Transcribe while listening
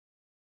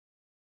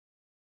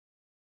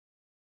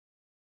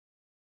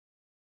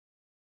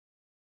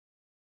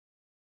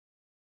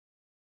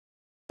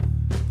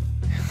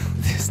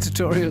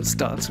tutorial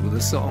starts with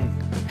a song,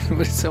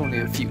 but it's only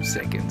a few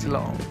seconds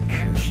long.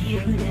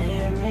 Computer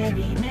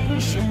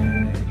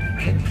animation.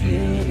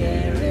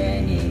 Computer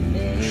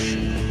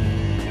animation.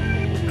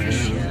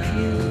 Computer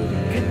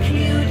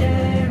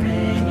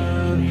animation.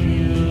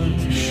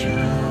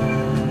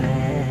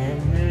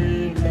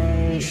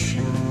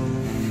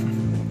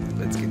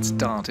 Let's get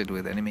started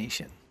with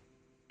animation.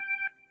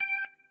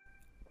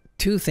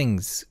 Two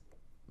things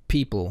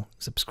people,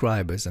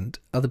 subscribers and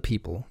other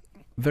people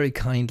very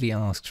kindly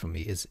asked from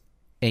me is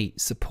A,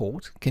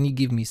 support. Can you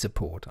give me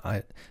support?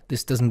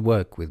 This doesn't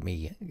work with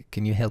me.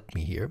 Can you help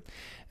me here?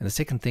 And the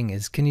second thing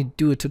is, can you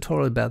do a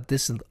tutorial about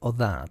this or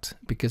that?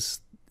 Because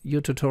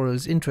your tutorial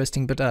is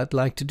interesting, but I'd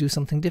like to do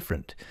something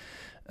different.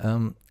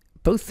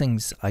 Both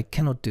things I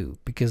cannot do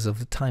because of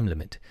the time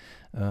limit.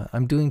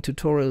 I'm doing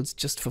tutorials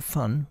just for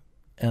fun,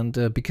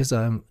 and because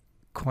I'm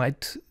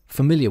quite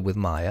familiar with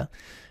Maya.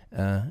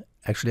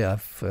 Actually,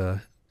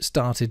 I've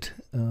started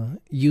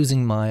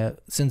using Maya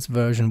since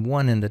version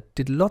 1, and that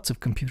did lots of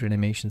computer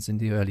animations in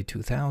the early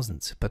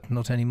 2000s, but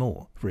not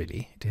anymore,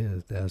 really.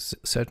 There's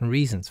certain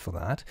reasons for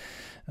that,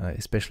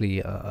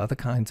 especially other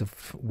kinds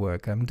of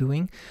work I'm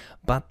doing.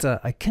 But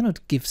I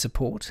cannot give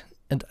support,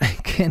 and I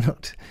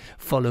cannot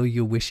follow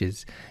your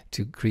wishes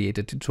to create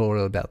a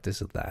tutorial about this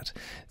or that.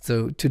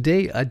 So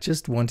today I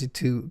just wanted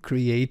to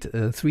create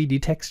a 3D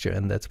texture,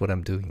 and that's what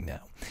I'm doing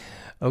now.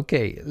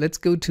 Okay, let's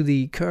go to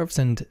the curves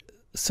and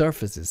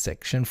surfaces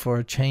section for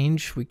a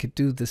change. We could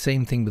do the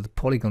same thing with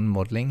polygon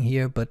modeling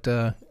here, but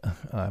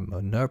I'm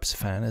a NURBS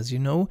fan, as you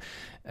know,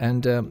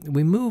 and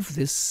we move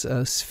this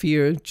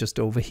sphere just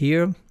over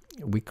here.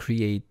 We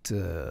create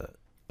a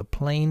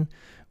plane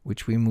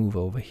which we move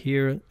over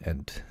here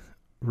and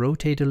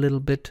rotate a little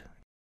bit,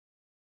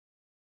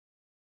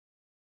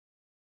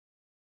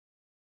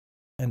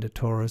 and a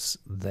torus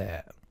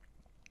there,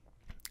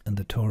 and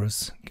the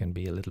torus can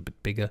be a little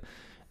bit bigger,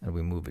 and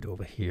we move it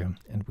over here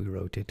and we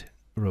rotate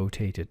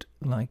it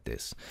like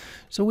this.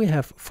 So we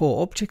have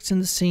 4 objects in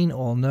the scene,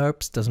 all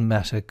NURBS, doesn't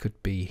matter,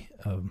 could be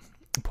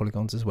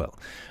polygons as well.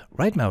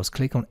 Right mouse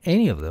click on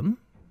any of them,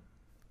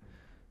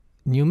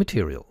 new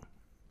material,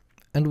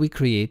 and we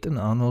create an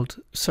Arnold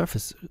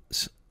surface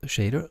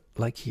shader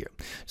like here.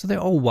 So they're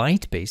all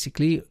white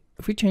basically.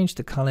 If we change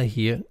the color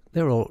here,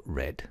 they're all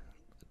red.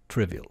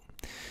 Trivial.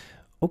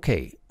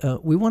 Okay,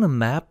 we want to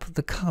map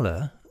the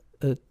color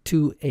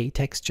to a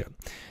texture,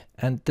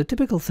 and the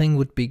typical thing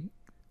would be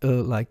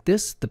like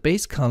this. The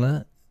base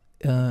color,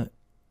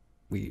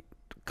 we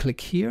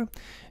click here,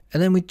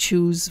 and then we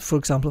choose, for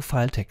example,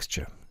 file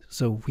texture.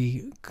 So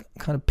we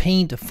kind of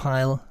paint a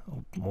file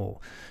or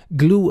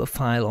glue a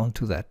file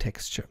onto that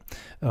texture,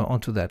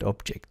 onto that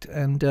object.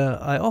 And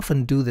I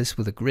often do this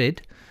with a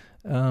grid,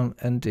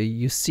 and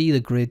you see the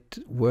grid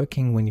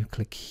working when you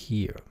click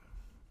here.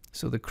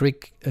 So the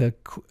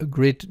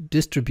grid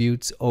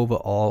distributes over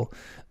all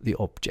the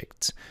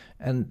objects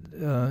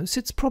and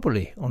sits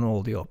properly on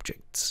all the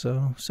objects.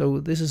 So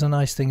this is a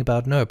nice thing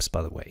about NURBS,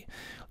 by the way.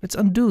 Let's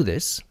undo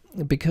this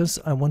because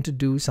I want to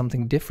do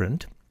something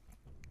different.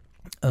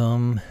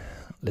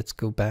 Let's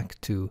go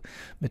back to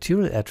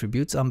material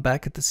attributes. I'm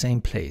back at the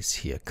same place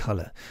here,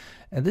 color.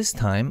 And this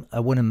time I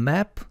want to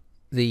map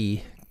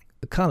the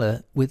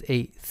color with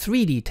a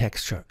 3D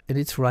texture, and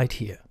it's right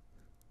here.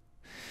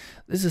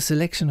 There's a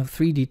selection of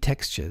 3D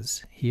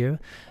textures here,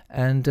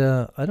 and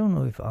I don't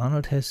know if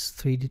Arnold has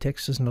 3D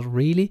textures, not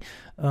really.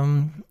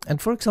 And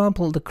for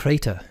example, the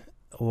crater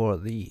or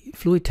the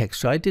fluid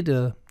texture, I did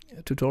a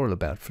tutorial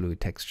about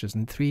fluid textures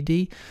in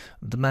 3D.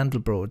 The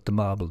mandelbrot, the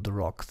marble, the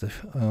rock,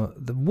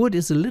 the wood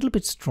is a little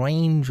bit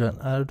strange,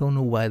 and I don't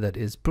know why that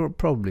is,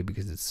 probably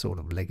because it's sort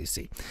of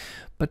legacy.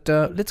 But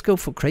let's go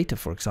for crater,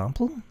 for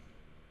example.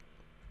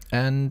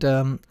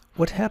 And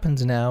what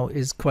happens now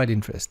is quite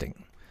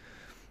interesting.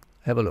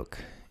 Have a look.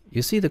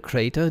 You see the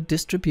crater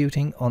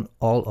distributing on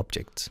all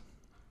objects.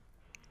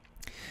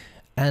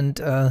 And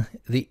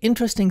the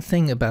interesting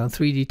thing about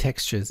 3D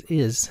textures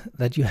is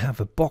that you have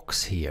a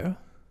box here.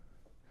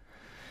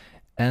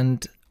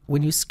 And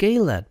when you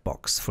scale that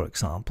box, for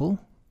example,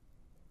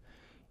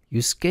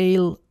 you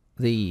scale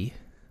the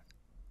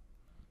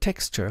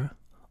texture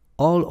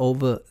all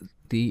over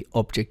the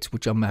objects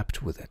which are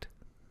mapped with it.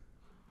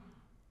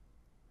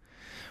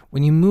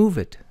 When you move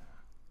it,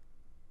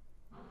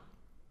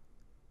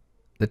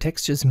 the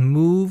textures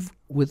move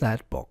with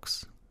that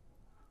box.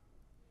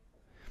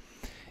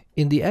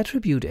 In the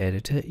attribute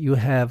editor, you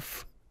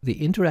have the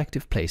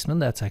interactive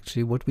placement. That's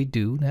actually what we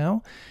do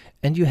now.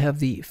 And you have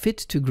the fit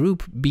to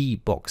group B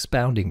box,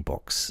 bounding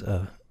box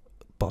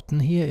button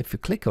here. If you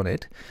click on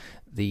it,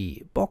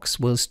 the box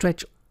will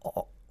stretch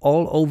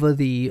all over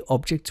the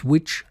objects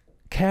which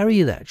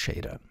carry that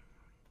shader.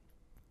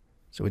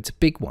 So it's a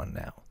big one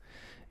now.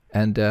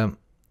 And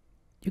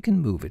you can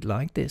move it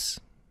like this.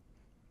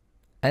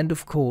 And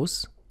of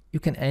course, you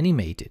can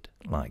animate it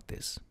like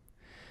this.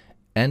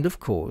 And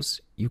of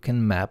course, you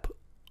can map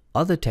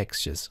other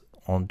textures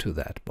onto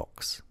that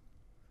box.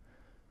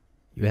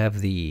 You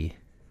have the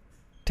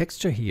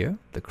texture here,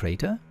 the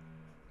crater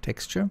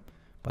texture.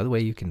 By the way,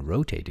 you can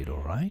rotate it,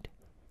 all right,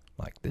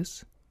 like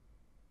this.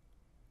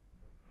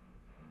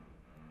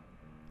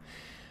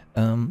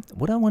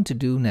 What I want to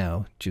do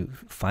now to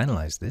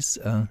finalize this,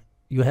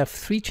 you have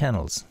 3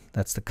 channels.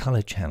 That's the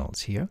color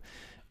channels here.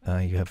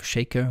 You have a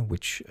shaker,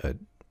 which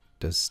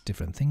does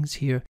different things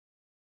here.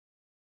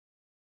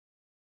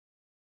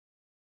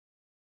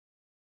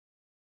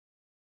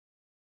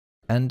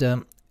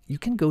 And you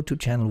can go to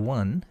channel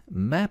 1,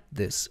 map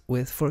this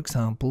with, for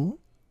example,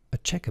 a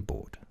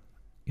checkerboard.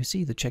 You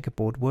see the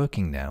checkerboard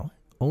working now,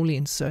 only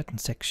in certain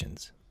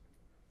sections.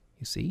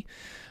 You see?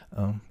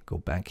 Go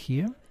back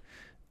here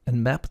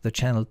and map the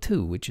channel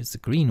 2, which is the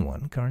green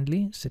one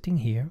currently sitting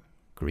here,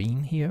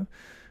 green here.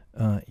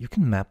 You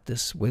can map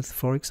this with,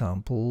 for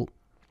example,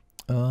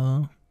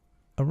 a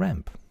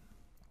ramp.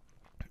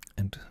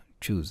 And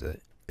choose a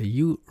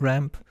U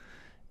ramp,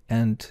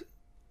 and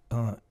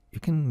you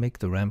can make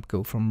the ramp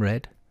go from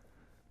red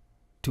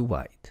to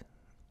white.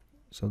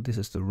 So this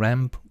is the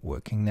ramp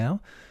working now.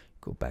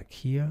 Go back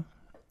here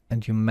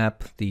and you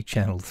map the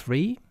channel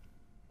 3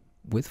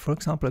 with, for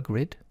example, a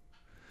grid.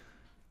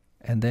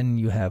 And then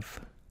you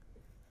have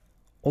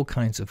all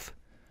kinds of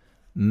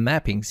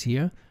mappings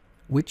here,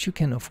 which you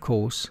can, of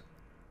course,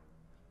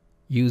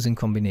 use in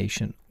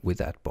combination with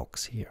that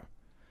box here.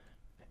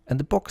 And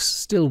the box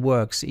still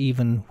works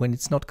even when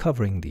it's not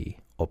covering the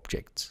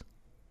objects.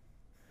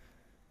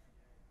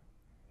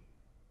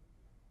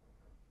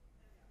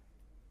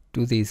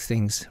 Do these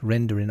things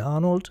render in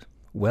Arnold?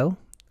 Well,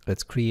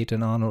 let's create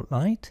an Arnold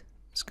Light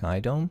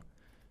Sky dome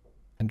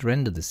and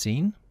render the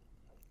scene.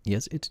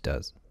 Yes, it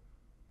does.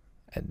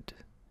 And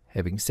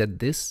having said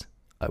this,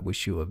 I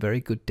wish you a very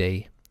good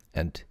day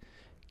and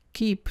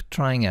keep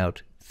trying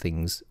out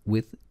things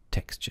with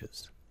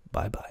textures.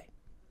 Bye bye.